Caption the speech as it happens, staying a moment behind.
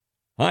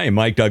Hi,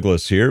 Mike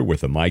Douglas here with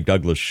the Mike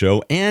Douglas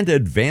Show and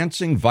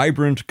Advancing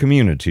Vibrant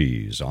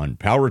Communities on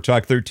Power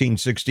Talk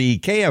 1360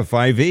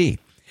 KFIV.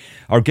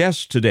 Our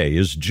guest today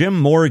is Jim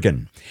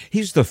Morgan.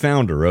 He's the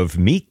founder of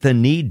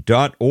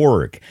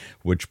MeetTheNeed.org,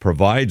 which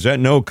provides, at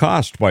no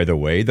cost, by the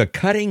way, the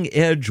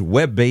cutting-edge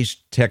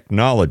web-based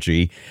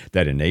technology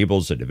that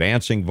enables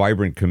advancing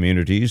vibrant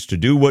communities to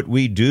do what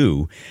we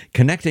do,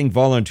 connecting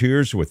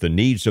volunteers with the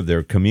needs of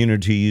their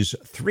communities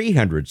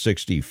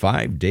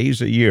 365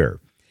 days a year.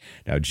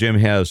 Now, Jim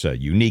has a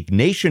unique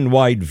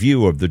nationwide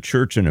view of the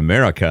church in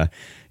America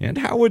and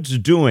how it's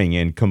doing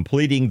in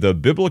completing the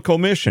biblical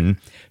mission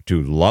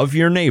to love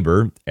your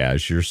neighbor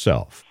as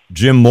yourself.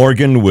 Jim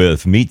Morgan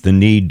with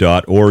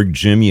MeetTheNeed.org.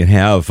 Jim, you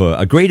have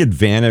a great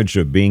advantage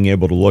of being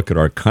able to look at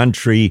our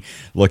country,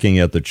 looking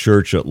at the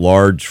church at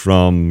large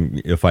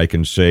from, if I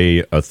can say,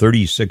 a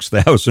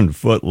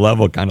 36,000-foot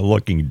level, kind of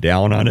looking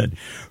down on it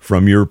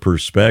from your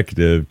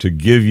perspective to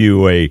give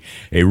you a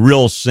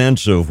real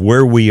sense of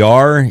where we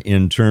are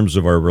in terms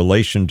of our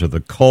relation to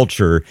the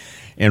culture.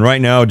 And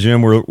right now,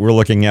 Jim, we're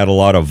looking at a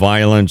lot of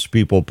violence,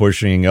 people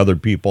pushing other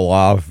people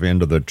off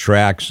into the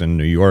tracks in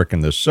New York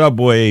and the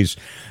subways.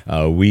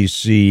 We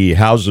see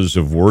houses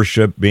of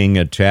worship being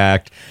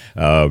attacked.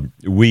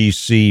 We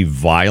see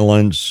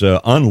violence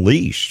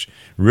unleashed,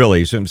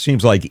 really. So it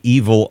seems like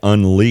evil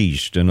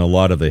unleashed in a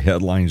lot of the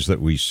headlines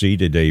that we see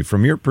today.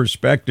 From your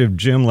perspective,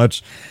 Jim,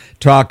 let's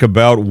talk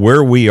about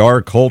where we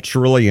are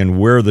culturally and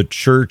where the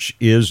church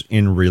is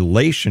in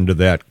relation to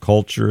that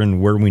culture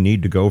and where we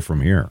need to go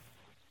from here.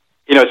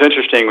 You know, it's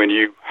interesting when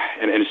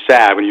and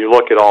sad when you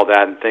look at all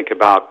that and think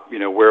about,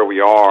 where we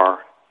are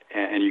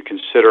and you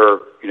consider,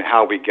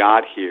 how we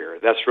got here.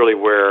 That's really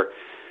where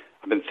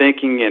I've been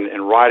thinking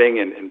and writing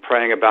and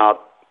praying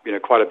about,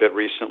 quite a bit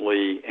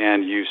recently.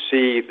 And you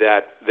see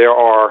that there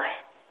are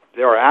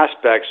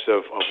aspects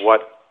of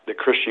what the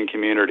Christian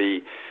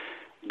community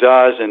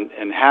does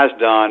and has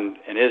done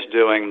and is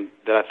doing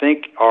that I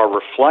think are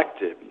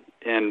reflected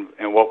in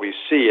what we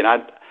see.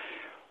 And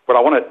what I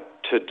wanted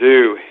to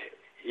do,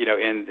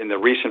 in the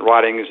recent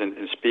writings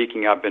and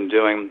speaking I've been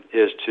doing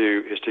is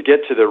to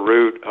get to the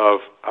root of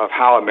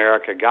how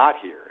America got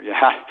here.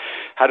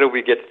 How did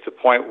we get to the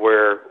point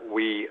where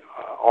we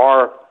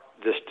are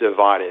this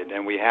divided,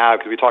 and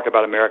because we talk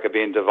about America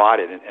being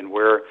divided and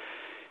where,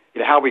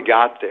 how we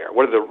got there.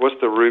 What's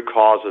the root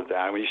cause of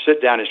that? And when you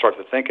sit down and start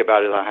to think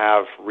about it, I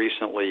have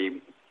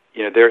recently,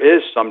 there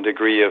is some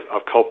degree of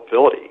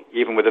culpability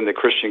even within the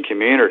Christian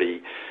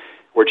community,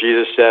 where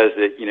Jesus says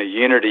that,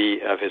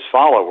 unity of his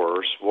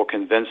followers will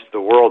convince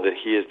the world that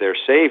he is their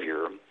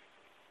Savior.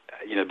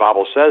 The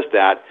Bible says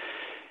that,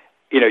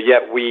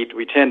 yet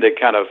we tend to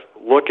kind of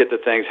look at the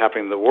things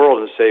happening in the world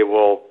and say,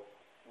 well,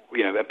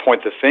 and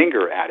point the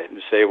finger at it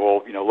and say,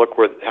 well, look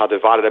how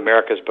divided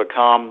America's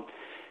become.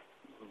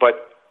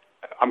 But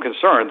I'm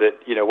concerned that,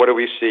 what do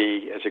we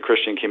see as a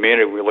Christian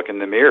community when we look in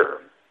the mirror?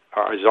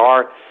 Are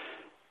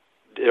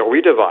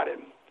we divided?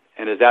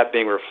 And is that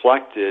being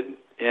reflected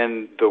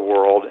in the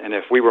world? And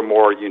if we were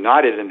more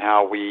united in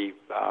how we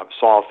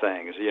saw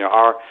things,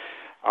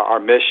 our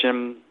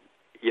mission,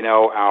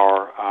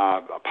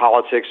 our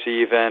politics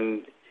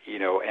even,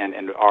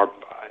 and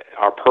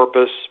our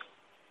purpose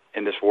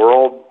in this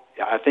world,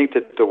 I think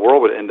that the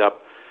world would end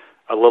up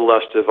a little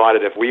less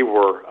divided if we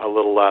were a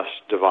little less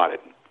divided.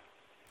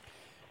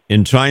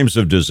 In times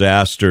of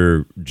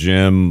disaster,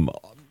 Jim,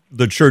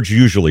 the church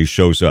usually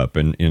shows up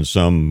in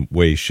some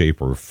way,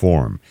 shape, or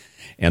form,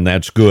 and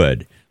that's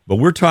good. But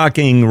we're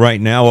talking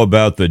right now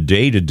about the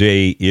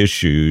day-to-day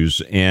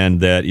issues and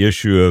that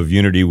issue of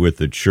unity with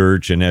the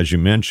church. And as you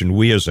mentioned,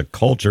 we as a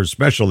culture,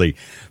 especially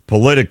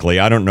politically,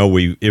 I don't know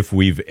if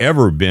we've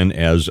ever been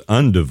as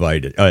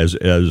undivided, as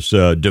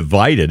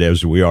divided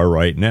as we are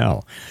right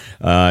now.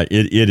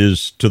 It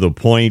is to the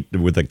point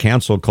with the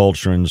cancel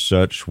culture and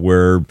such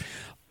where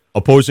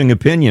opposing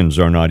opinions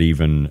are not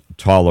even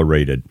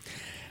tolerated.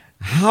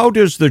 How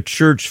does the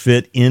church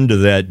fit into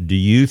that, do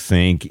you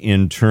think,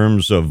 in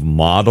terms of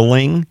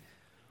modeling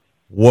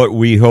what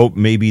we hope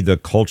maybe the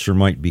culture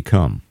might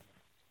become?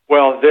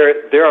 Well,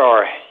 there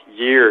are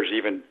years,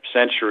 even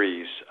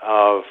centuries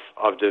of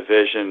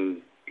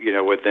division,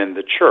 within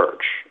the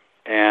church.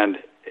 And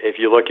if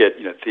you look at,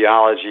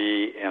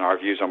 theology and our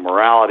views on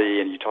morality,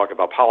 and you talk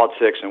about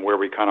politics and where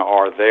we kind of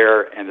are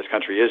there, and this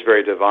country is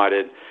very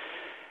divided.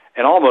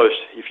 And almost,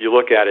 if you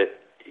look at it,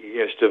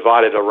 it's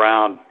divided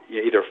around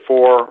either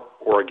for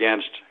or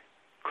against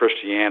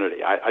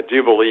Christianity. I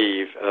do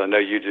believe, I know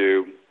you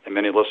do, and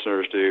many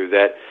listeners do,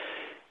 that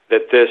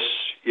this,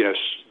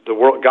 the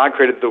world, God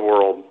created the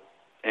world,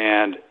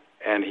 and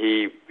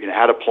He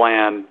had a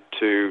plan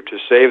to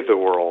save the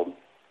world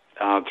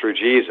through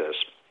Jesus,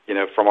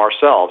 from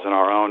ourselves and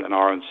our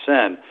own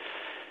sin.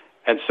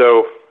 And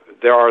so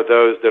there are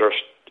those that are,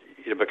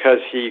 because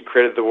He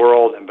created the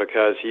world and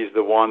because He's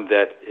the one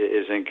that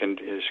is in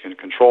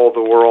control of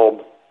the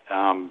world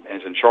and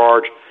is in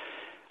charge.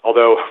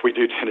 Although we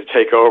do tend to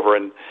take over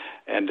and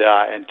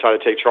try to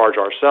take charge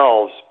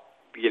ourselves,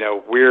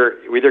 we're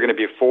either going to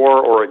be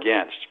for or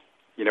against,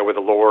 with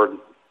the Lord,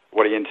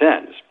 what He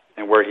intends.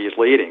 and where He's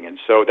leading. And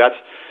so that's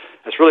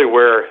really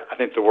where I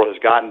think the world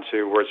has gotten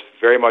to, where it's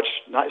very much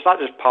it's not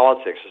just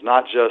politics, it's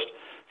not just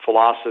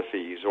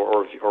philosophies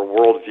or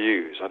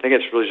worldviews. I think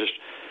it's really just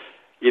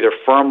either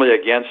firmly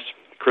against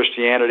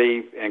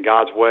Christianity and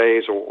God's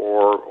ways,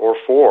 or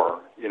for,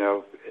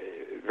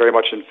 very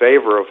much in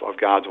favor of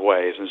God's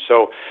ways. And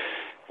so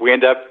we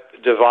end up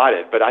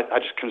divided. But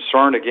I'm just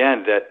concerned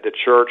again that the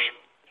church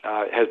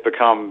has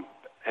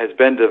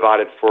been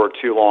divided for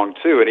too long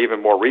too, and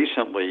even more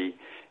recently,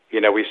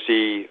 we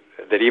see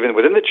that even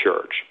within the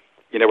church,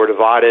 we're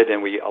divided,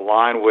 and we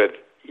align with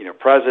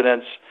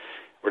presidents.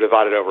 We're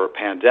divided over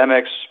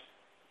pandemics.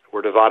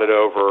 We're divided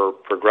over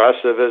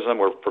progressivism.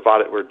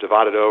 We're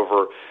divided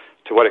over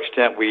to what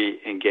extent we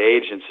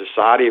engage in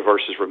society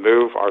versus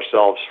remove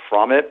ourselves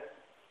from it.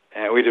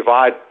 And we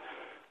divide,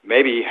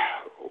 maybe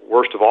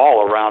worst of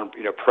all, around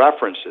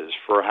preferences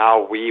for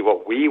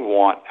what we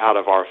want out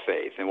of our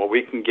faith and what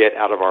we can get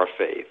out of our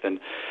faith.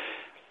 And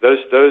those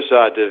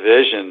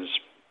divisions,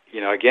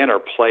 again, are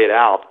played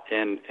out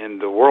in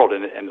the world,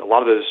 and a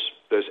lot of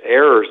those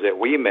errors that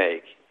we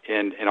make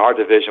in our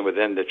division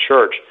within the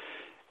church,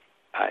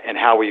 and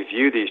how we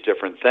view these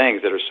different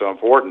things that are so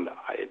important,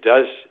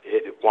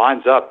 it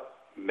winds up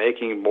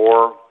making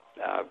more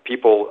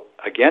people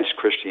against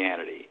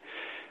Christianity.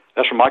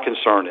 That's where my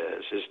concern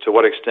is to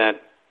what extent,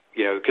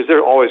 because there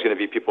are always going to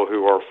be people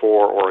who are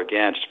for or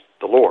against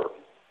the Lord,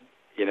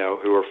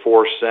 who are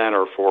for sin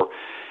or for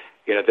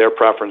their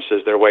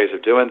preferences, their ways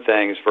of doing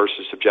things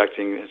versus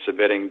subjecting and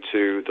submitting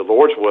to the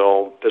Lord's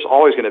will. There's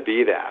always going to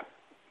be that.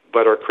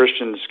 But are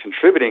Christians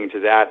contributing to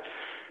that,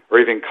 or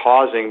even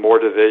causing more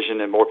division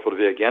and more people to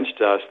be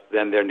against us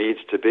than there needs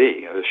to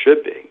be, or there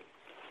should be?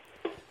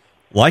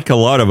 Like a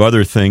lot of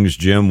other things,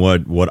 Jim,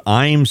 what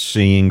I'm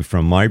seeing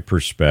from my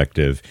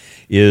perspective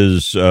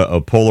is a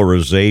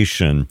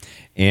polarization,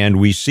 and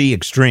we see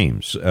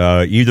extremes.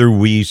 Either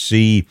we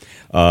see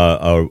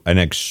an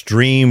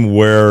extreme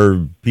where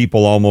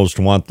people almost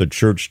want the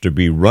church to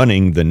be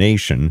running the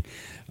nation.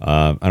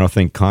 I don't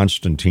think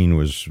Constantine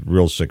was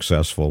real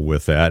successful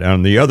with that.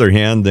 On the other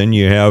hand, then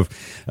you have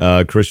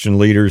Christian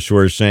leaders who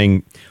are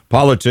saying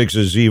politics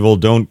is evil.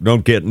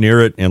 Don't get near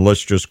it, and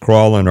let's just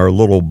crawl in our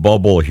little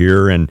bubble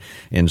here and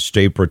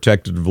stay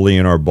protectively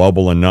in our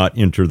bubble and not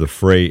enter the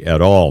fray at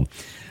all.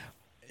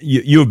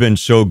 You've been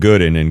so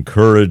good in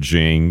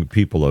encouraging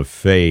people of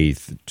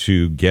faith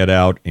to get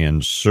out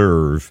and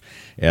serve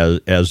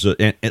as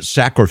a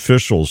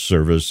sacrificial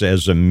service,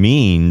 as a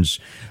means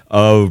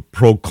of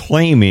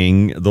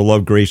proclaiming the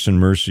love, grace, and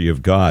mercy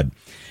of God.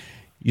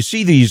 You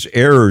see these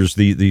errors,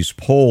 these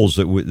poles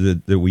that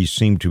we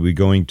seem to be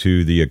going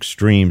to the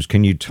extremes.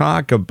 Can you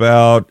talk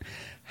about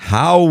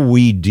how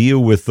we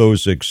deal with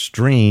those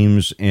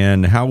extremes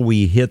and how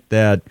we hit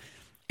that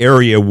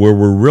area where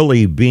we're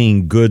really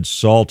being good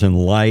salt and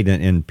light,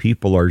 and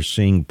people are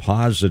seeing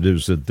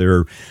positives that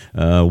they're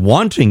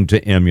wanting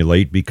to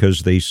emulate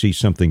because they see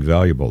something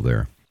valuable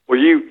there? Well,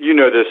 you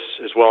know this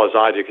as well as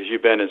I do, because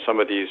you've been in some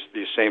of these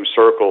same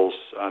circles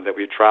that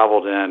we've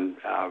traveled in,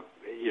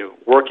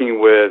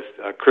 working with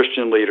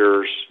Christian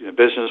leaders,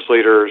 business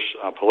leaders,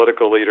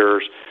 political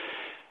leaders,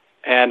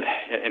 and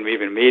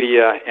even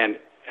media, and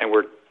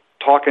we're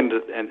talking to,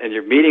 and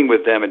you're meeting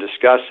with them and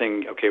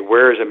discussing, okay,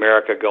 where is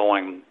America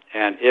going?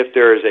 And if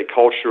there is a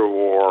cultural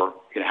war,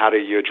 how do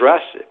you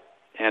address it?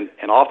 And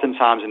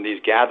oftentimes in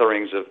these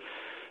gatherings of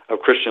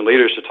Christian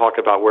leaders to talk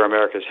about where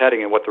America is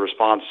heading and what the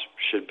response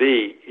should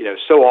be,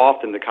 so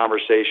often the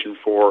conversation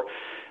for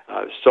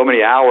so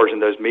many hours in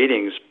those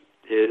meetings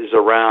is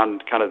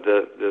around kind of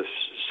the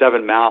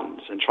seven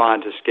mountains and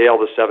trying to scale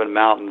the seven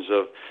mountains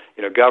of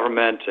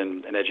government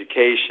and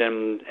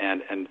education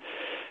and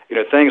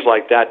things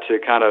like that to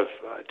kind of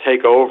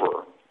take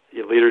over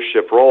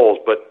leadership roles.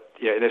 But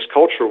in this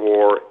culture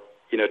war,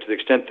 to the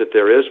extent that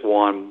there is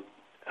one,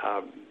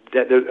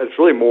 it's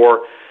really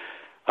more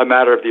a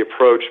matter of the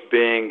approach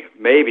being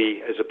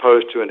maybe as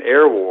opposed to an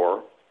air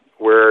war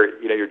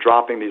where you're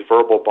dropping these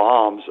verbal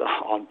bombs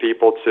on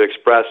people to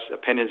express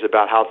opinions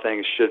about how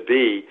things should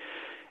be,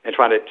 and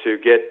trying to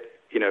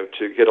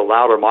get a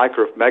louder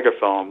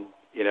megaphone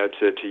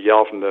to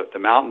yell from the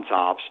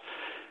mountaintops.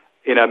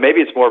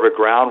 Maybe it's more of a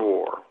ground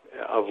war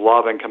of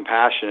love and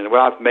compassion. And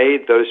when I've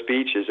made those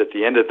speeches at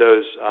the end of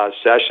those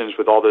sessions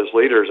with all those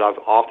leaders, I've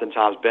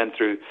oftentimes been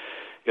through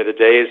the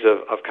days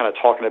of kind of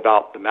talking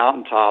about the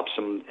mountaintops,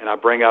 and I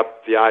bring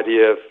up the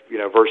idea of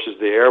versus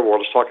the air war.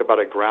 Let's talk about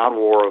a ground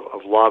war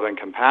of love and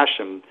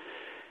compassion.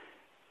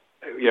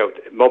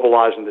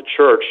 Mobilizing the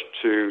church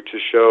to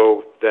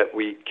show that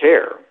we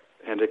care,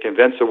 and to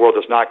convince the world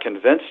that's not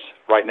convinced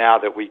right now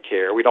that we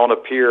care. We don't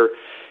appear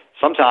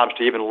sometimes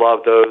to even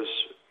love those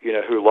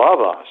who love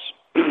us.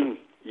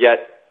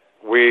 Yet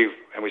we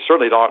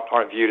certainly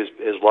aren't viewed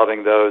as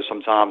loving those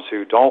sometimes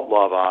who don't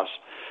love us.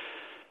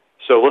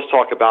 So let's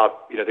talk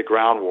about the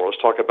ground war.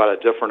 Let's talk about a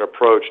different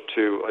approach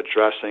to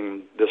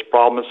addressing this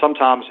problem. And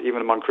sometimes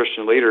even among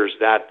Christian leaders,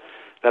 that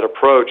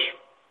approach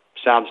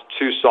sounds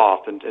too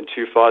soft and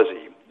too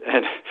fuzzy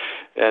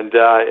and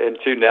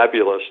too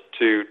nebulous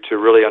to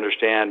really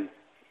understand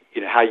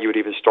how you would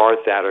even start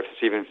that, or if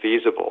it's even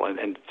feasible.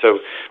 And so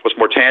what's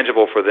more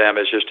tangible for them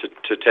is just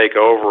to take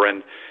over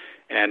and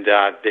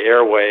the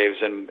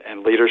airwaves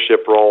and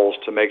leadership roles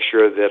to make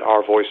sure that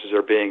our voices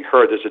are being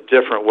heard. There's a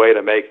different way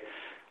to make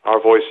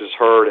our voices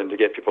heard and to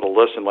get people to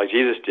listen, like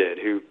Jesus did,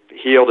 who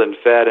healed and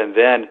fed, and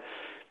then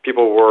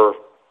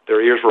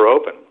their ears were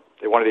open.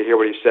 They wanted to hear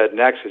what he said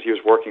next, because he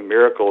was working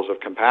miracles of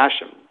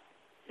compassion,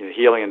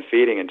 healing and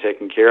feeding and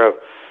taking care of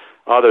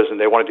others, and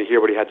they wanted to hear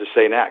what he had to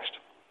say next.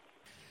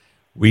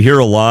 We hear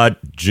a lot,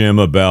 Jim,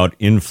 about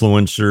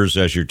influencers.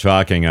 As you're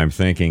talking, I'm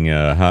thinking,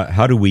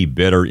 how do we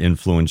better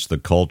influence the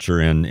culture?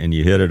 And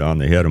you hit it on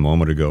the head a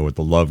moment ago with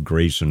the love,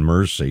 grace, and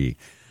mercy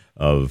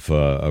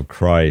of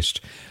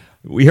Christ.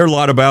 We hear a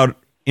lot about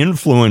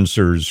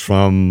influencers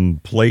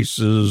from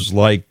places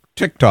like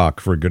TikTok,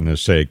 for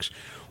goodness sakes.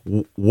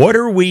 What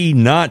are we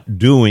not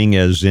doing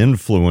as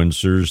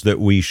influencers that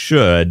we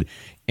should?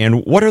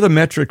 And what are the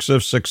metrics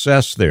of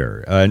success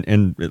there?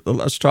 And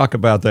let's talk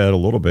about that a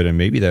little bit, and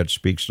maybe that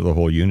speaks to the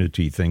whole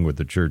unity thing with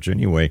the church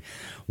anyway.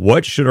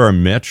 What should our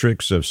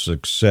metrics of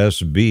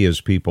success be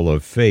as people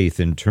of faith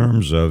in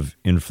terms of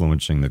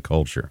influencing the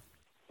culture?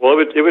 Well,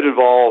 it would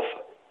involve,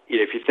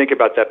 if you think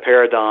about that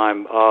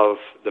paradigm of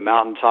the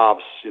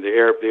mountaintops, the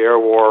air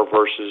war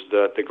versus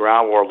the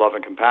ground war, love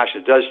and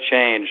compassion, it does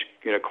change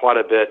quite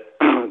a bit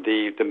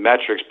the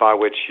metrics by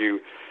which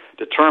you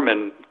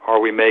determine, are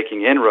we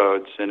making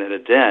inroads and a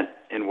dent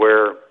in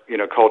where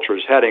culture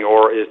is heading,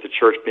 or is the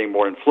church being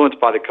more influenced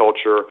by the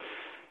culture,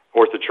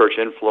 or is the church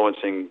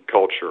influencing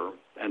culture?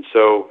 And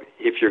so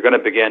if you're going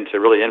to begin to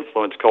really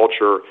influence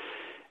culture,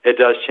 it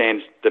does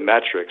change the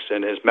metrics,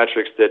 and it's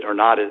metrics that are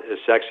not as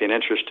sexy and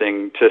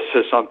interesting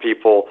to some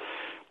people.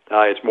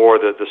 It's more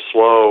the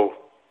slow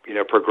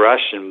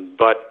progression,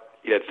 but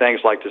things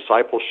like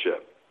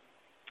discipleship,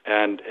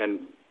 and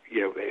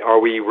are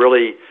we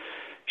really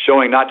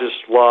showing not just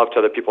love to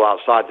other people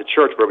outside the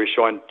church, but are we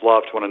showing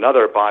love to one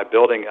another by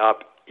building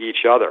up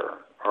each other?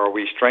 Are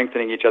we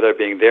strengthening each other,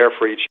 being there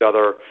for each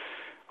other?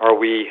 Are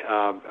we,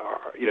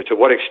 to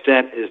what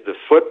extent is the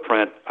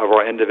footprint of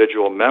our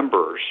individual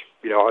members,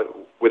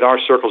 with our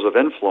circles of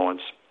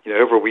influence,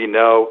 whoever we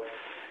know,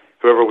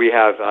 whoever we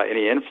have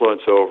any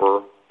influence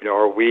over,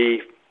 are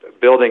we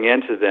building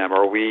into them?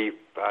 Are we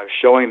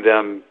showing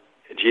them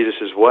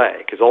Jesus' way?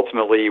 Because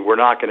ultimately, we're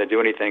not going to do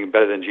anything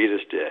better than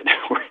Jesus did.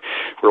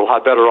 We're a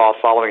lot better off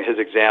following his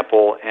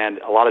example, and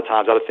a lot of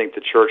times I think the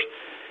church,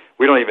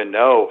 we don't even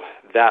know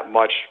that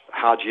much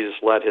how Jesus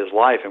led his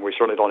life, and we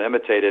certainly don't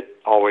imitate it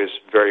always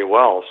very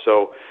well.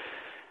 So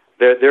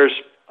there's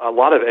a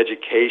lot of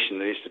education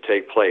that needs to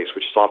take place,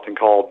 which is often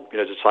called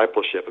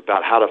discipleship,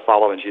 about how to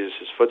follow in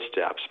Jesus'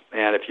 footsteps.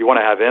 And if you want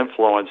to have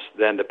influence,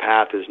 then the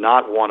path is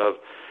not one of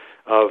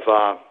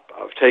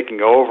taking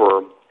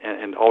over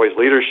and always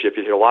leadership.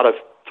 You hear a lot of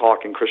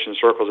talk in Christian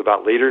circles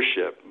about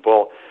leadership.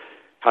 Well,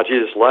 how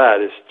Jesus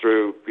led is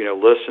through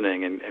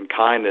listening and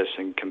kindness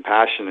and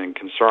compassion and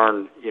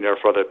concern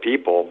for other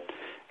people,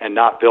 and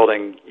not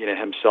building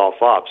himself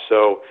up.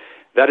 So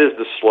that is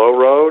the slow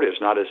road. It's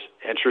not as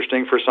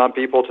interesting for some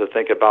people to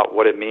think about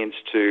what it means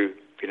to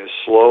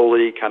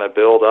slowly kind of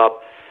build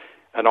up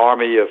an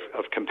army of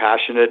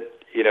compassionate,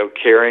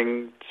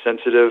 caring,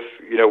 sensitive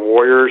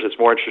warriors. It's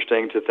more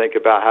interesting to think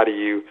about how do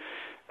you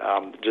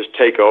just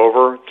take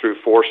over through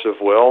force of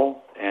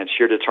will and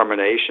sheer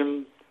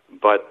determination.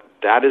 But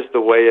that is the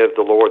way of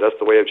the Lord. That's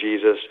the way of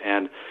Jesus.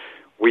 And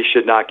we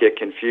should not get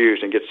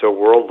confused and get so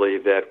worldly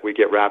that we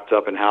get wrapped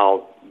up in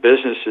how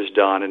business is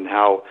done and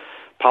how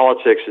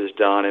politics is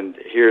done. And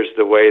here's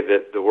the way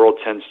that the world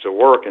tends to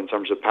work in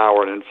terms of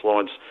power and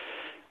influence.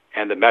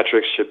 And the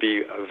metrics should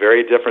be a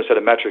very different set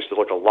of metrics that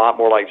look a lot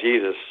more like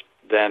Jesus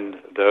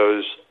than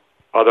those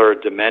other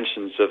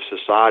dimensions of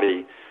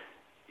society,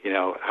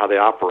 how they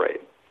operate.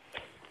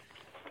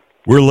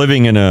 We're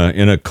living in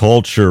a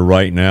culture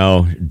right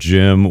now,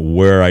 Jim,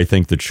 where I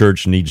think the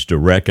church needs to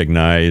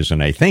recognize,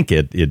 and I think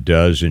it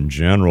does in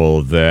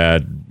general,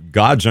 that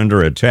God's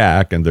under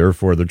attack, and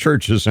therefore the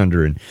church is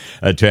under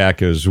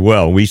attack as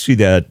well. We see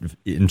that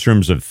in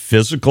terms of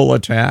physical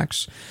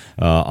attacks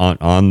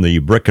on the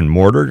brick and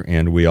mortar,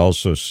 and we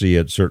also see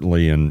it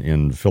certainly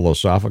in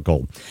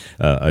philosophical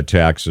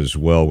attacks as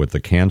well with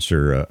the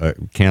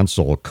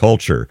cancel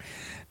culture.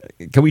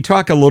 Can we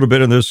talk a little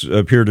bit, and this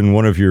appeared in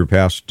one of your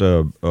past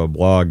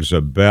blogs,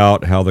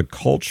 about how the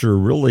culture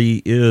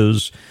really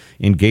is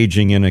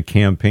engaging in a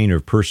campaign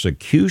of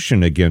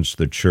persecution against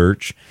the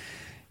church?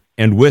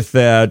 And with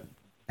that,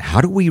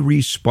 how do we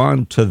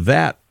respond to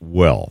that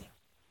well?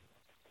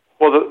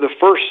 Well, the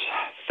first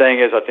thing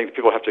is I think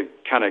people have to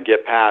kind of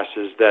get past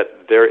is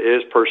that there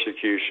is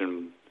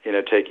persecution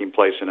taking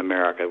place in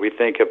America. We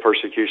think of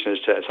persecution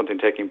as something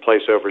taking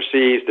place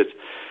overseas that's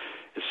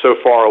so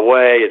far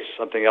away. It's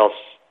something else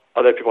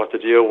other people have to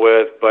deal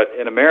with. But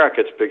in America,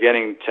 it's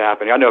beginning to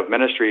happen. I know of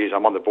ministries,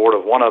 I'm on the board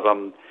of one of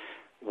them,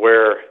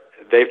 where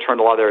they've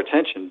turned a lot of their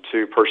attention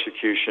to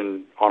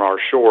persecution on our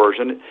shores.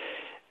 And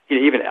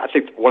even, I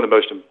think, one of the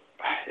most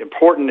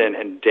important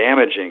and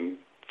damaging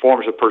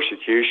forms of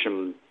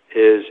persecution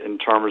is in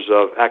terms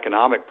of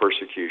economic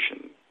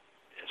persecution.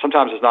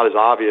 sometimes it's not as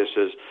obvious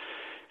as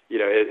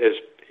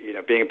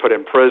being put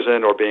in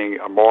prison or being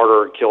a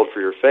martyr and killed for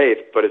your faith,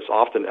 but it's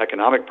often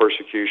economic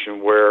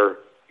persecution where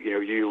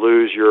you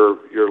lose your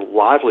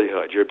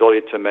livelihood, your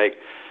ability to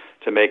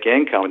make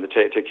income and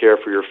to take care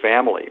for your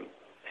family.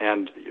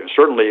 And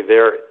certainly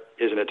there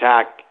is an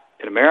attack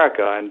in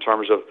America in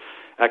terms of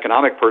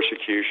economic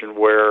persecution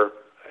where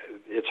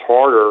it's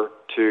harder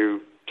to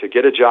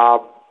get a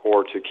job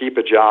or to keep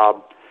a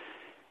job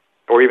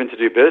or even to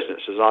do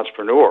business as an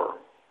entrepreneur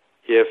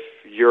if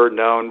you're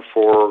known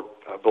for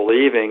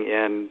believing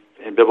in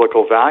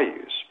biblical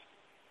values.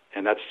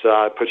 And that's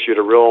puts you at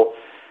a real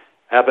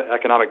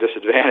economic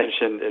disadvantage.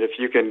 And if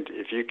you can,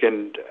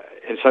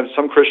 and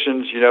some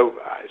Christians,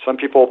 some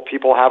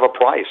people have a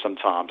price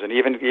sometimes, and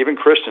even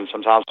Christians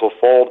sometimes will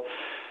fold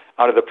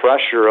under the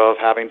pressure of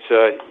having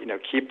to,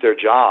 keep their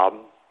job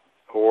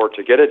or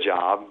to get a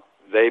job.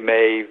 They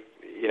may,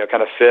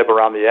 kind of fib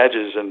around the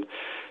edges and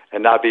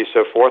not be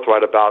so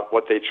forthright about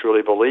what they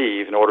truly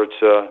believe in order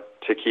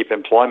to keep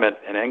employment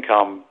and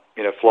income,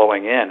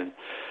 flowing in.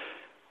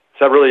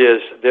 So that really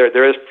is,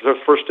 there is, the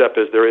first step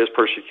is there is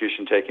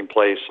persecution taking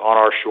place on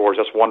our shores.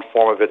 That's one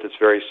form of it that's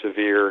very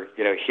severe,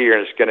 here,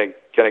 and it's going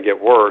to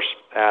get worse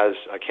as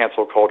a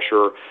cancel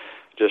culture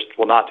just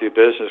will not do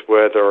business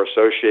with or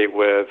associate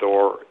with,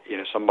 or,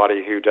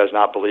 somebody who does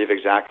not believe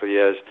exactly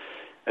as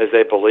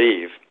they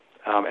believe.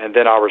 And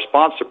then our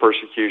response to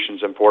persecution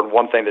is important.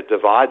 One thing that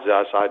divides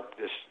us,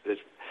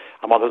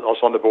 I'm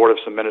also on the board of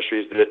some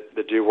ministries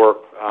that do work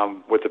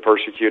with the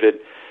persecuted,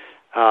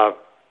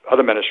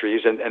 other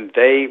ministries, and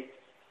they,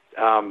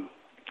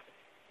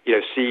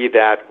 see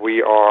that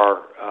we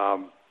are,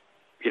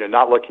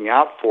 not looking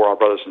out for our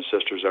brothers and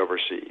sisters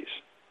overseas.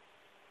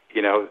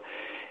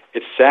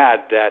 It's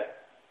sad that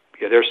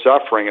they're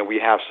suffering, and we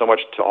have so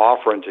much to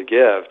offer and to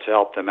give to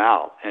help them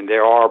out. And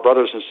there are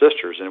brothers and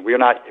sisters, and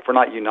if we're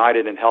not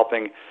united in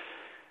helping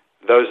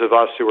those of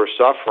us who are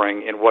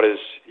suffering in what is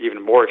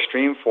even more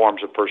extreme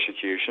forms of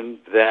persecution,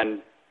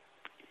 then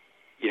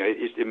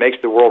it makes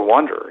the world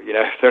wonder.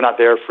 If they're not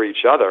there for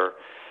each other,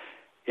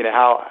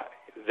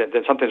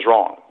 then something's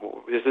wrong.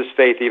 Is this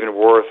faith even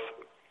worth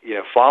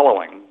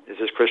following? Is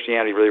this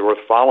Christianity really worth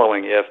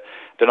following if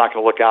they're not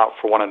going to look out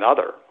for one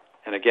another?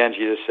 And again,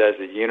 Jesus says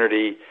that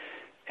unity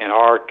and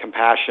our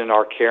compassion,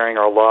 our caring,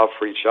 our love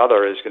for each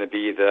other is going to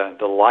be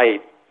the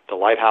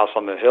lighthouse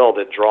on the hill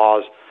that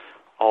draws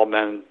all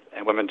men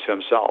and women to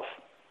himself.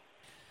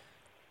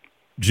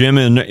 Jim,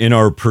 in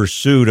our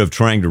pursuit of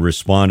trying to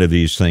respond to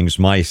these things,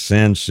 my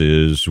sense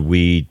is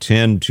we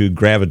tend to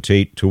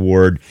gravitate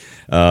toward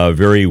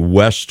very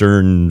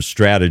Western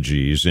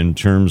strategies in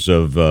terms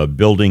of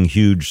building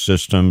huge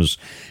systems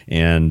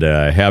and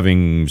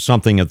having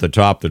something at the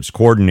top that's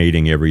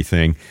coordinating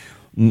everything.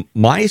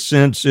 My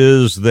sense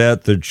is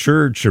that the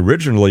church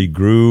originally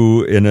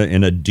grew in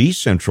a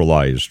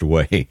decentralized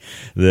way,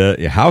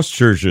 the house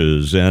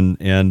churches, and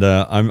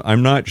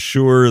I'm not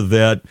sure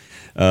that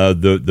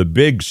the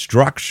big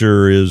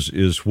structure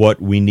is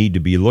what we need to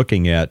be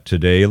looking at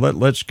today.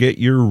 Let's get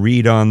your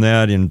read on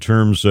that in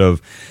terms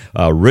of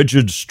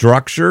rigid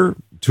structure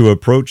to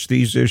approach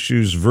these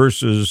issues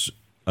versus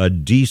a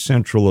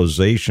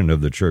decentralization of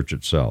the church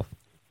itself.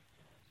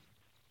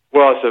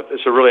 Well,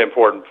 it's a really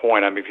important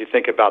point. I mean, if you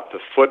think about the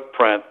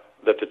footprint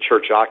that the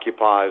church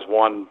occupies,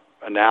 one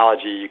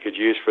analogy you could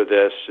use for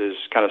this is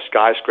kind of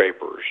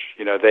skyscrapers.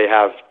 They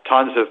have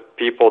tons of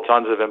people,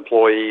 tons of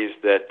employees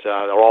that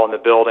are all in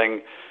the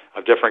building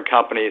of different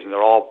companies, and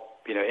they're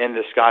all, in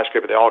this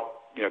skyscraper. They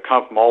all,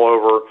 come from all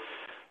over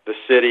the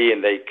city,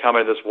 and they come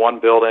into this one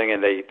building,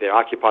 and they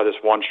occupy this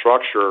one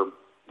structure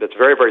that's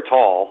very, very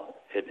tall.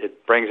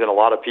 It brings in a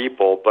lot of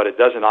people, but it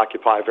doesn't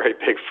occupy a very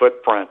big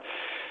footprint.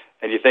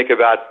 And you think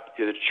about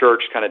the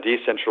church kind of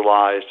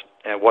decentralized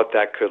and what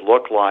that could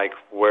look like,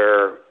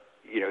 where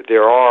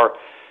there are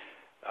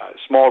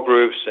small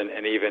groups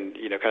and even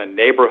kind of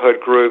neighborhood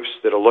groups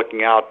that are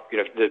looking out.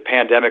 The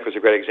pandemic was a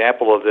great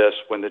example of this.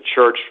 When the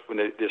church,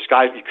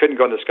 you couldn't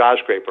go in the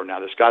skyscraper. Now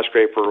the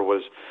skyscraper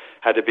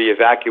had to be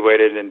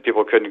evacuated, and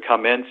people couldn't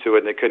come into it,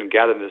 and they couldn't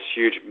gather in this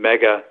huge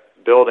mega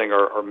building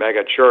or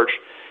mega church,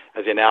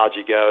 as the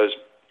analogy goes.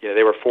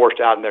 They were forced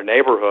out in their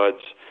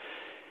neighborhoods.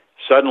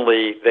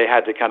 Suddenly, they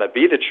had to kind of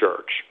be the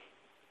church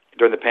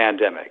during the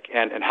pandemic.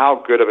 And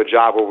how good of a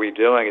job were we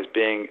doing as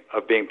being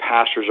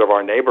pastors of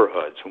our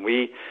neighborhoods? When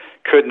we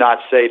could not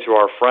say to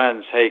our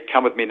friends, hey,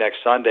 come with me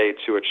next Sunday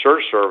to a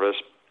church service,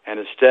 and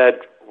instead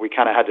we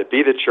kind of had to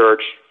be the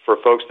church for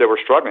folks that were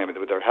struggling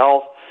with their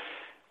health,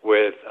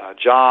 with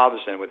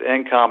jobs, and with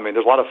income. I mean,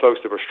 there's a lot of folks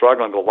that were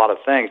struggling with a lot of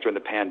things during the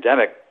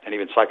pandemic, and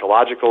even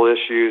psychological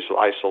issues,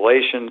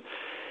 isolation.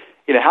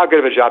 How good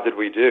of a job did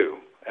we do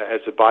as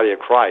the body of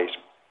Christ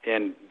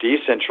in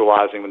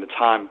decentralizing when the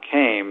time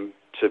came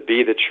to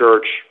be the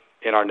church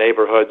in our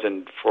neighborhoods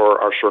and for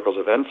our circles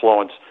of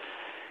influence?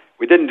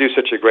 We didn't do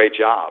such a great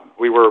job.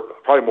 We were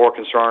probably more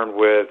concerned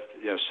with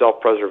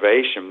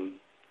self-preservation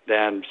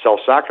than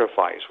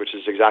self-sacrifice, which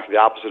is exactly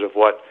the opposite of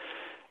what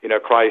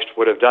Christ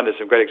would have done. There's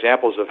some great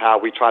examples of how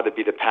we tried to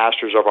be the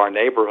pastors of our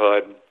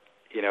neighborhood,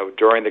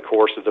 during the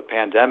course of the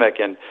pandemic,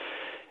 and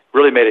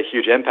really made a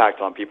huge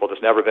impact on people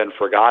that's never been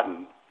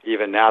forgotten,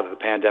 even now that the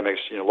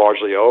pandemic's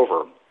largely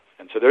over.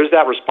 And so there's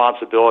that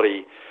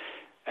responsibility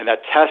and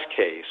that test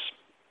case,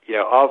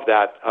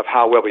 of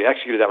how well we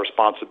executed that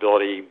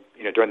responsibility,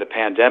 during the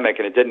pandemic.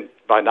 And it didn't,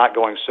 by not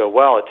going so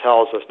well, it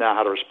tells us now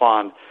how to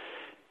respond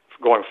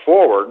going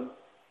forward,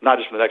 not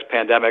just for the next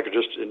pandemic or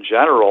just in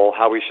general,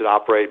 how we should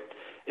operate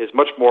is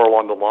much more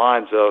along the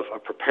lines of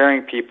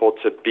preparing people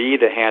to be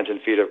the hands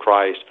and feet of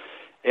Christ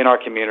in our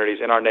communities,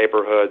 in our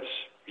neighborhoods,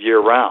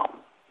 year-round.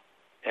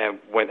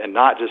 And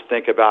not just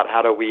think about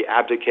how do we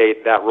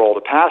abdicate that role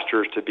to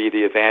pastors to be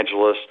the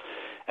evangelists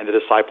and the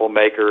disciple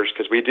makers,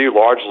 because we do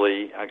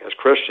largely, as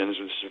Christians,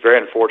 which is very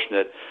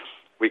unfortunate,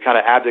 we kind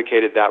of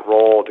abdicated that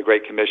role, the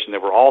Great Commission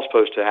that we're all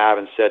supposed to have,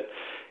 and said,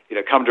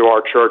 come to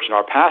our church and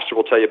our pastor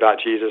will tell you about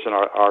Jesus, and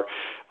our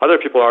other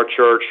people in our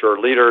church or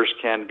leaders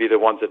can be the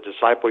ones that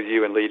disciple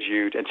you and lead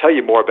you and tell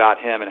you more about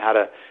him and how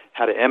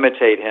to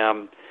imitate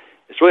him.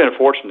 It's really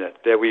unfortunate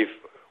that we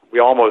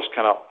almost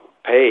kind of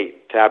pay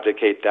to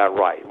abdicate that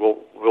right.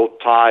 We'll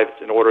tithe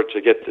in order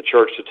to get the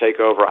church to take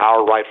over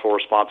our rightful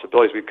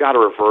responsibilities. We've got to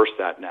reverse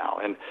that now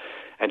and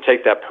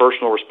take that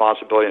personal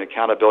responsibility and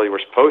accountability we're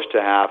supposed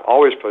to have,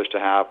 always supposed to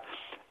have,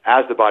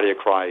 as the body of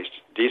Christ,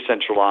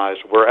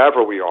 decentralized,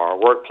 wherever we are,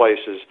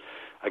 workplaces,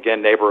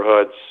 again,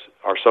 neighborhoods,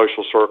 our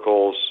social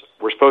circles.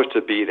 We're supposed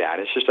to be that.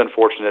 It's just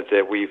unfortunate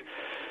that we've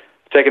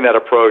taken that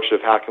approach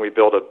of how can we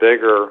build a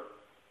bigger,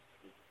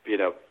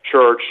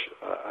 church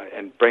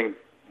and bring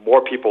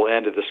more people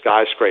into the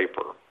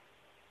skyscraper.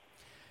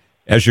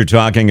 As you're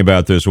talking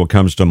about this, what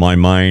comes to my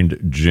mind,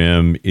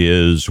 Jim,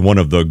 is one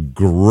of the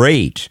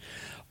great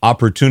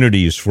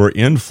opportunities for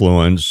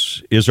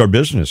influence is our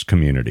business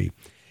community.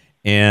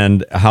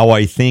 And how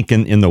I think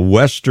in the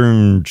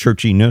Western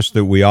churchiness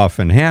that we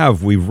often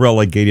have, we've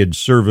relegated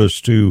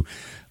service to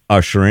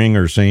ushering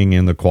or singing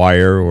in the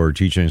choir or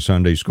teaching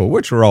Sunday school,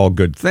 which are all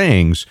good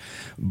things.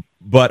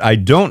 But I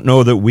don't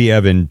know that we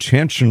have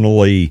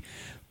intentionally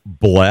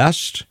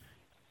blessed,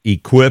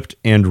 equipped,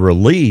 and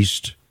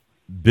released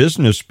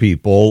business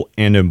people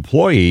and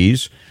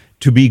employees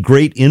to be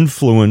great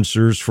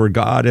influencers for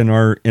God in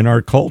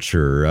our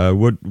culture.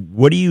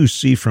 What do you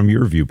see from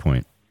your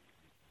viewpoint?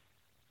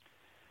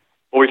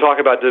 Well, we talk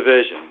about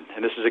division,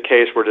 and this is a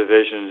case where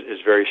division is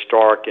very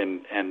stark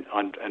and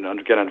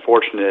again,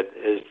 unfortunate,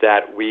 is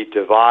that we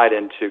divide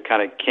into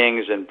kind of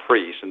kings and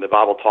priests. And the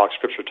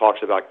Scripture talks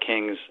about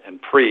kings and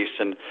priests.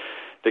 And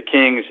the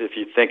kings, if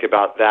you think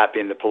about that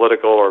being the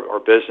political or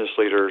business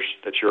leaders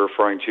that you're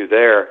referring to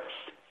there,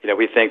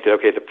 we think that,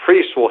 okay, the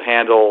priests will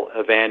handle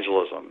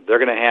evangelism. They're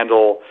going to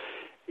handle,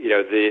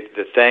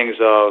 the things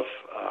of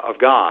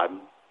God,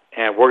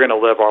 and we're going to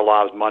live our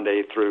lives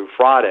Monday through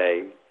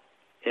Friday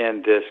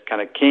in this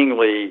kind of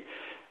kingly,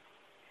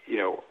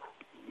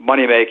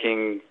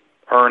 money-making,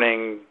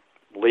 earning,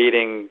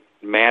 leading,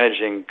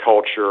 managing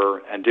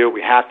culture, and do what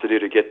we have to do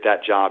to get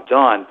that job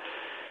done,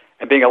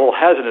 and being a little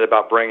hesitant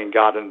about bringing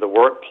God into the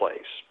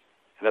workplace.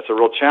 And that's a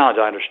real challenge,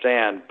 I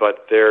understand,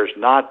 but there's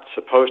not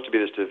supposed to be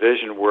this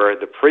division where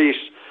the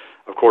priests,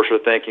 of course, are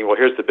thinking, well,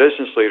 here's the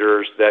business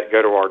leaders that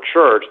go to our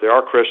church. They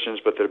are Christians,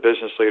 but they're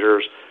business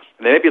leaders.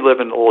 And they may be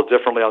living a little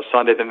differently on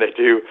Sunday than they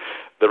do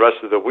the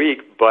rest of the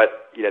week,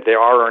 but they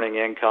are earning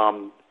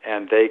income,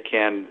 and they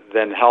can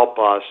then help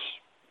us,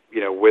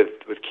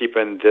 with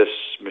keeping this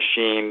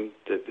machine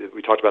that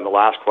we talked about in the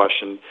last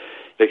question.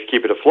 They can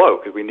keep it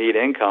afloat because we need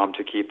income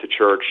to keep the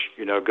church,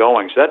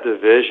 going. So that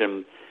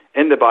division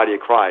in the body of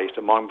Christ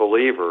among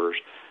believers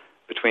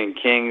between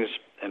kings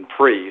and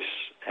priests,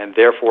 and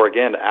therefore,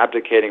 again,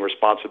 abdicating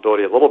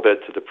responsibility a little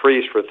bit to the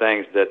priests for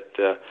things that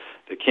the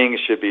kings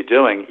should be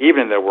doing,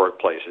 even in their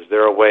workplaces.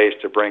 There are ways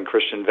to bring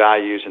Christian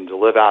values and to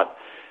live out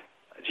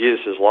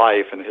Jesus'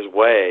 life and his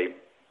way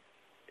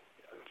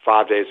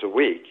 5 days a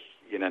week,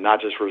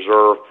 not just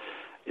reserve,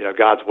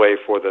 God's way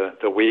for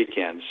the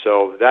weekend.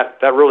 So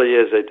that really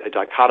is a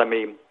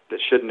dichotomy that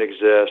shouldn't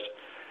exist.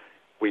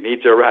 We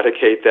need to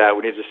eradicate that.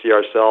 We need to see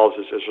ourselves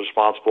as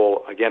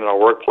responsible, again, in our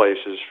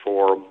workplaces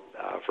for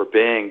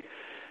being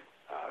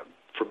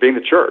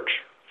the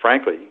church,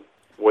 frankly,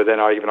 within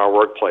even our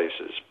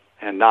workplaces,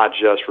 and not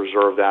just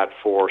reserve that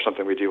for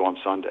something we do on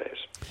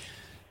Sundays.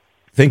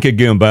 Think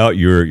again about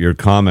your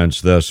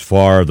comments thus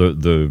far.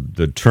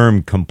 The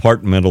term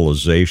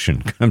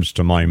compartmentalization comes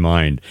to my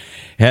mind.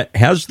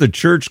 Has the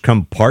church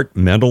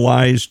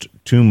compartmentalized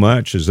too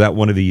much? Is that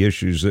one of the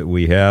issues that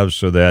we have,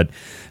 so that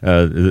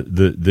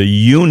the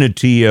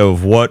unity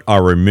of what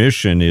our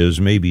mission is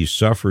maybe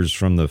suffers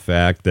from the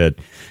fact that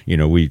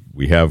we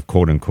have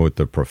quote unquote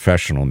the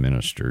professional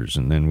ministers,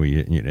 and then we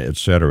et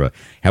cetera.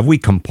 Have we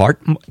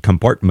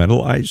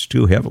compartmentalized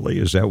too heavily?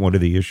 Is that one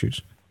of the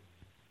issues?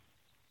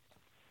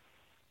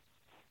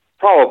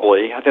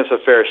 Probably. I think that's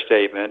a fair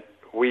statement.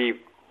 We're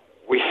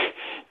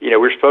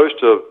supposed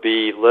to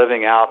be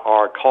living out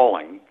our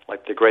calling,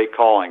 like the great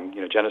calling,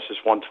 Genesis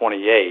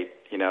 1:28,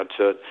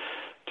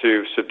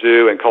 to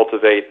subdue and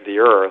cultivate the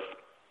earth.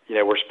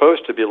 We're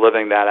supposed to be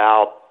living that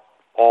out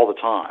all the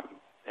time.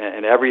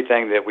 And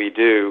everything that we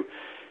do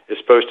is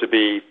supposed to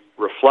be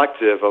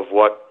reflective of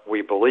what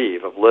we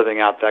believe, of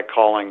living out that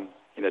calling,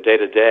 day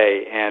to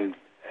day. And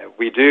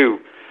we do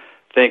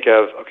think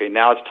of, okay,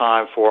 now it's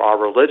time for our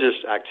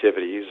religious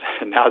activities,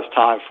 and now it's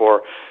time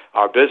for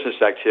our business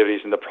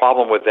activities. And the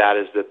problem with that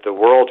is that the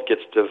world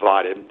gets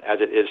divided, as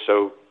it is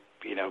so,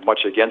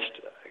 much against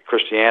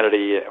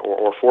Christianity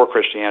or for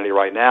Christianity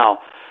right now,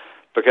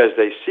 because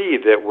they see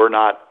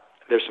that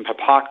there's some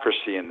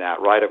hypocrisy in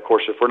that, right? Of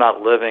course, if we're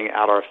not living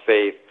out our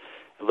faith,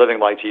 living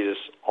like Jesus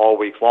all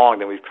week long,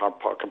 then we've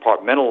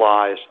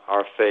compartmentalized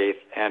our faith,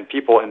 and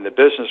people in the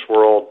business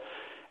world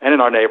and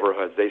in our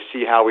neighborhoods, they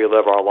see how we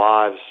live our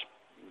lives,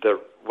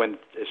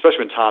 especially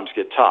when times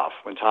get tough,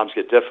 when times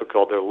get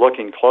difficult, they're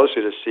looking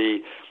closely to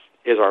see,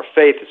 is our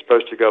faith is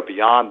supposed to go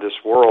beyond this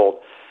world,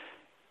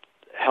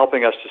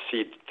 helping us to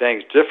see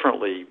things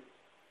differently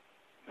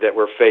that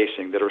we're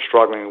facing, that are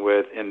struggling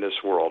with in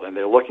this world. And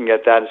they're looking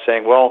at that and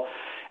saying, well,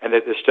 and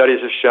that the studies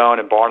have shown,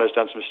 and Barna's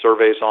done some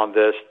surveys on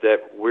this, that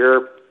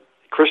we're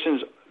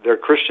Christians, they're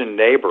Christian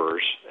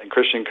neighbors and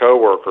Christian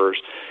coworkers.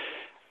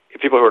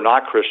 People who are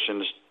not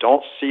Christians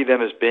don't see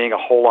them as being a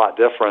whole lot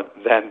different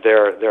than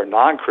their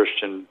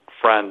non-Christian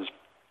friends,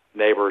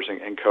 neighbors,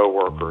 and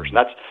coworkers. And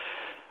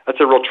that's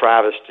a real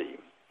travesty.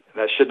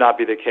 That should not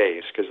be the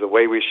case, because the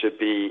way we should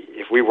be,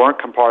 if we weren't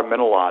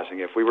compartmentalizing,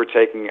 if we were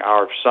taking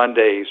our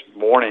Sundays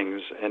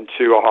mornings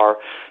into our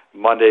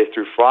Mondays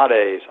through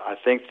Fridays, I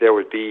think there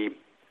would be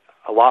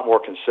a lot more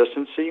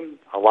consistency,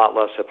 a lot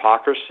less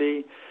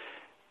hypocrisy,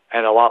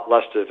 and a lot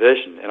less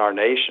division in our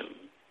nation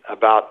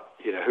about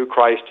who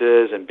Christ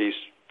is and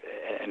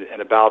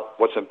about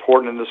what's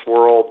important in this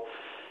world,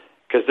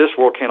 because this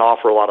world can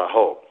offer a lot of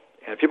hope.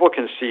 And people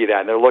can see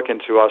that, and they're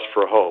looking to us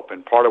for hope.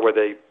 And part of where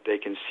they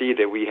can see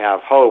that we have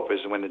hope is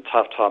when the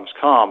tough times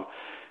come,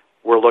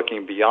 we're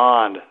looking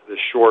beyond the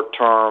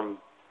short-term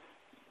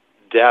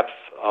depth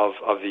of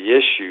the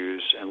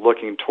issues and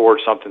looking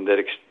towards something that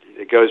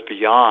goes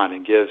beyond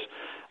and gives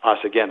us,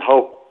 again,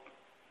 hope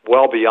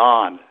well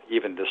beyond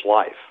even this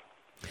life.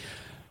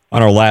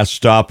 On our last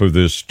stop of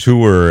this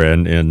tour,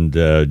 and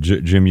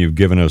Jim, you've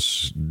given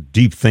us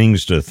deep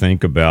things to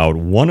think about.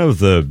 One of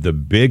the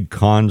big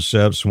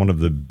concepts, one of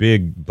the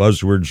big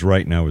buzzwords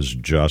right now is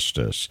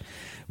justice.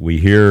 We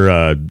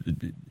hear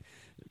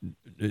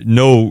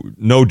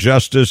no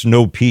justice,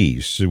 no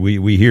peace.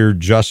 We hear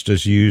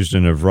justice used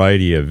in a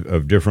variety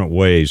of different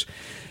ways.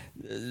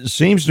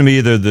 Seems to me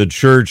that the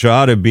church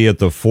ought to be at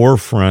the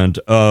forefront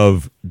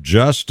of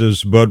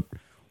justice, but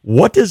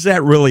what does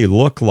that really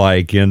look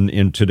like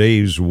in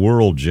today's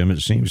world, Jim? It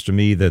seems to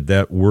me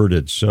that word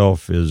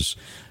itself is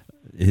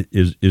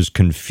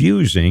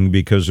confusing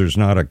because there's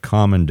not a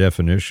common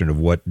definition of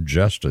what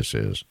justice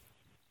is.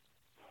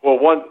 Well,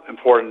 one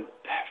important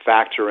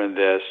factor in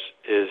this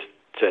is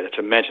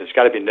to mention, it's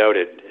got to be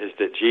noted, is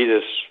that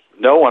Jesus,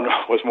 no one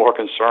was more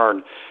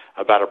concerned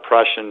about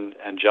oppression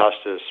and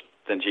justice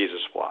than Jesus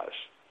was.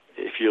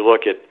 If you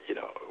look at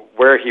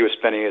where he was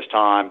spending his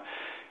time,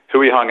 who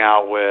he hung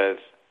out with,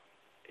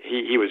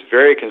 he was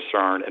very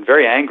concerned and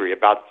very angry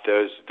about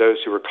those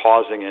who were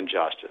causing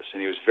injustice,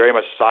 and he was very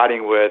much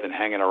siding with and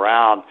hanging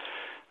around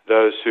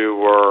those who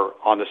were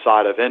on the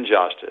side of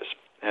injustice.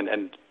 And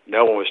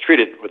no one was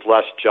treated with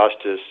less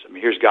justice. I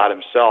mean, here's God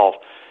himself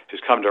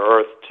who's come to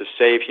earth to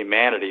save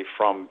humanity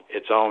from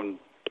its own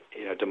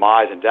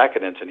demise and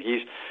decadence, and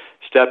he's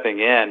stepping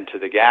into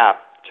the gap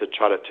to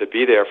try to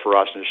be there for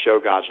us and to show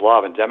God's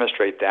love and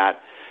demonstrate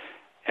that.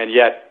 And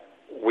yet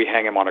we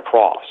hang him on a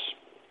cross.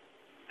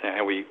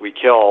 And we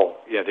kill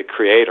the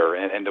Creator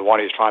and the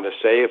one who's trying to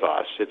save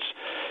us. It's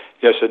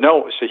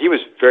so he was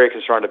very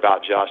concerned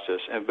about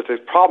justice. But the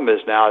problem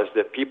is now is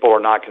that people are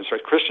not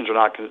concerned. Christians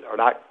are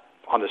not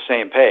on the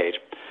same page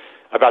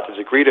about the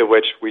degree to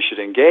which we should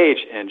engage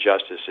in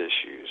justice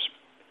issues.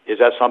 Is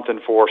that something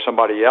for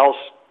somebody else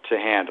to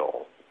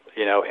handle?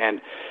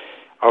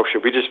 Or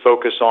should we just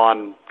focus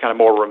on kind of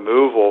more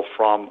removal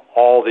from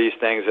all these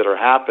things that are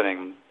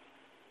happening?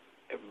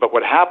 But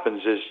what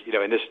happens is,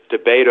 in this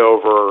debate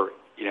over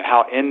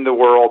how in the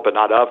world but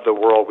not of the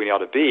world we ought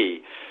to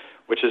be,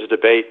 which is a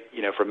debate,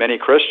 for many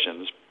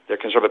Christians. They're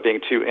concerned about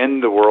being too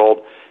in the world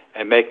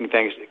and making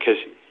things, because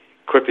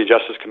quickly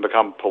justice can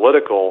become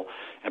political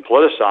and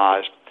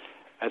politicized,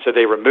 and so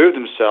they remove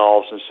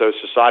themselves, and so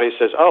society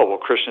says, oh, well,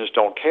 Christians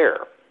don't care.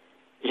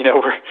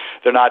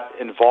 They're not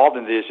involved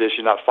in these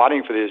issues, not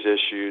fighting for these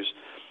issues.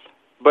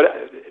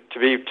 But to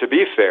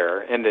be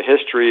fair, in the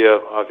history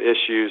of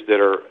issues that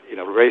are,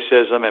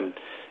 racism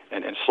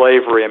and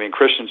slavery, I mean,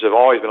 Christians have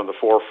always been on the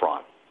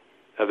forefront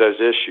of those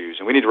issues,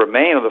 and we need to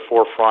remain on the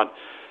forefront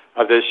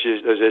of those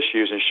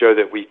issues and show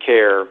that we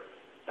care.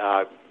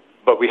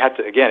 But we have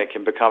to, again, it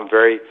can become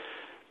very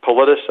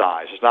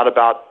politicized. It's not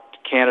about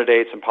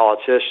candidates and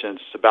politicians.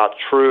 It's about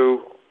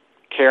true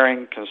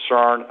caring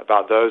concern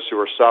about those who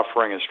are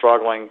suffering and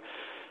struggling,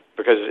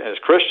 because as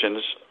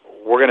Christians,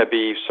 we're going to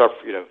be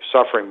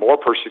suffering more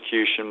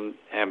persecution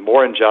and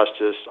more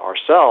injustice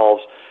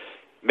ourselves.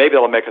 Maybe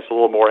it'll make us a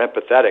little more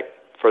empathetic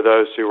for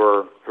those who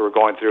are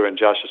going through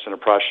injustice and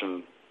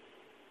oppression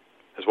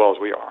as well as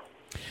we are.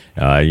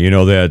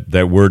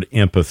 That word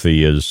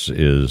empathy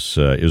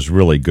is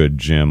really good,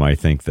 Jim. I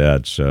think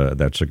that's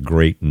a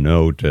great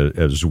note,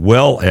 as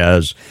well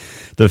as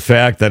the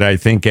fact that I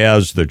think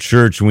as the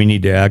church we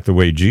need to act the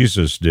way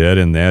Jesus did,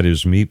 and that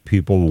is meet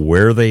people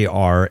where they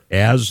are,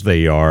 as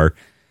they are,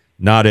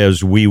 not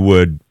as we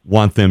would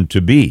want them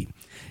to be,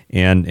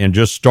 and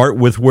just start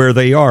with where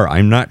they are.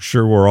 I'm not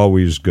sure we're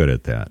always good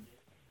at that.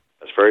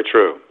 That's very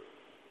true.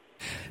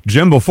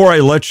 Jim, before I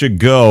let you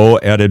go,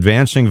 at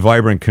Advancing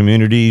Vibrant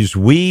Communities,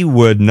 we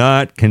would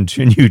not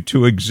continue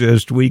to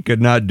exist. We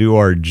could not do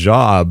our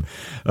job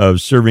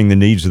of serving the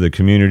needs of the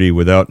community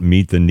without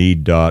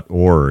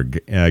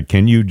meettheneed.org.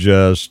 Can you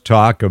just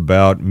talk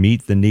about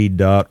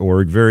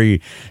meettheneed.org very,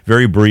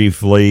 very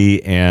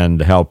briefly,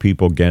 and how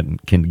people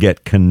can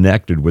get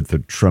connected with the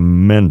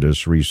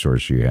tremendous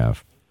resource you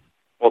have?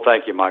 Well,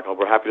 thank you, Michael.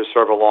 We're happy to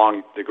serve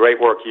along the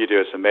great work you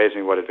do. It's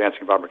amazing what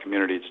Advancing Vibrant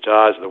Communities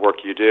does, the work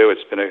you do.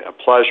 It's been a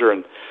pleasure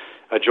and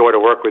a joy to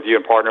work with you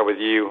and partner with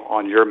you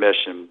on your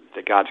mission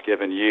that God's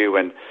given you.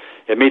 And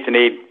Meet the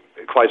Need,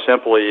 quite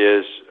simply,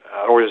 is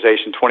an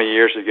organization 20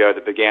 years ago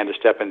that began to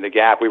step in the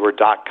gap. We were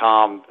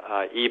 .com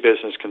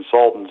e-business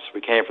consultants.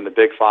 We came from the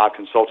Big Five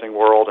consulting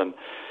world and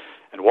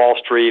Wall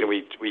Street, and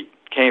we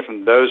came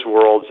from those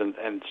worlds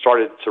and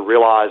started to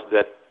realize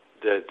that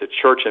the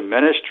church and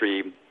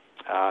ministry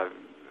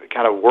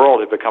kind of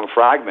world had become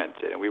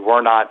fragmented, and we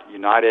were not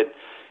united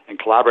and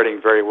collaborating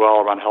very well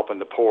around helping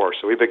the poor.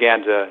 So we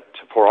began to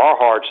pour our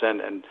hearts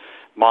and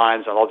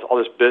minds on all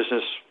this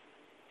business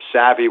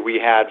savvy we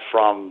had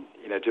from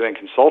doing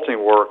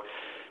consulting work,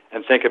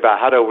 and think about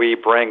how do we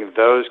bring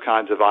those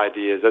kinds of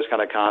ideas, those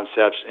kind of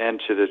concepts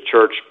into the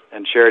church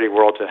and charity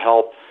world to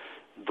help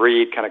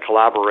breed kind of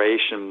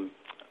collaboration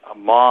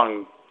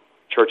among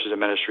churches and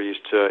ministries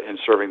in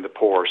serving the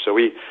poor. So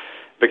we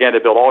began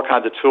to build all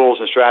kinds of tools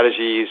and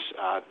strategies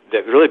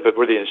that really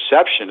were the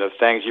inception of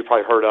things you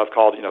probably heard of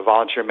called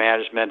volunteer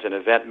management and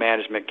event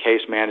management,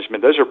 case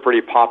management. Those are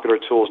pretty popular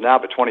tools now,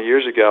 but 20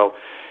 years ago,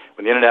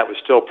 when the internet was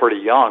still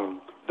pretty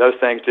young, those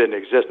things didn't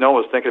exist. No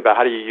one was thinking about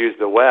how do you use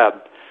the web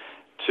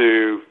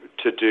to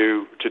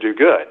do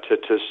good,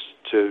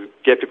 to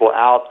get people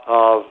out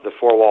of the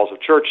four walls of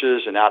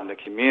churches and out in the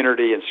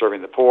community and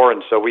serving the poor.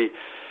 And so we've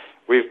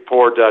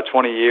poured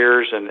 20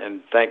 years,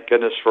 and thank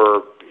goodness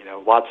for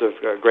lots of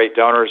great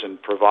donors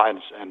and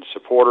providers and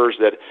supporters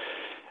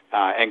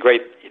and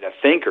great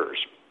thinkers.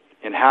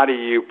 And how do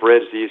you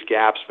bridge these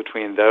gaps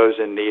between those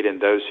in need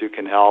and those who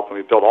can help? And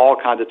we built all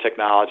kinds of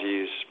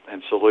technologies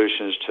and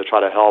solutions to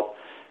try to help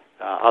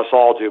us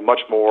all do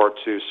much more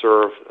to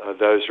serve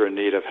those who are in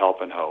need of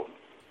help and hope.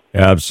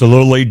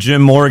 Absolutely.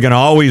 Jim Morgan,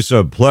 always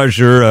a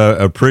pleasure.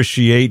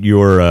 Appreciate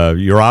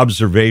your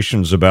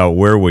observations about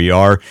where we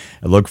are.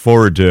 I look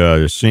forward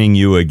to seeing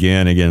you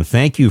again. Again,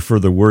 thank you for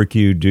the work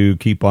you do.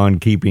 Keep on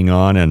keeping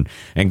on, and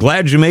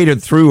glad you made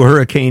it through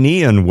Hurricane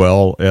Ian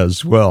well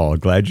as well.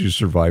 Glad you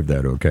survived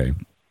that okay.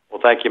 Well,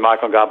 thank you,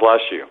 Michael. God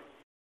bless you.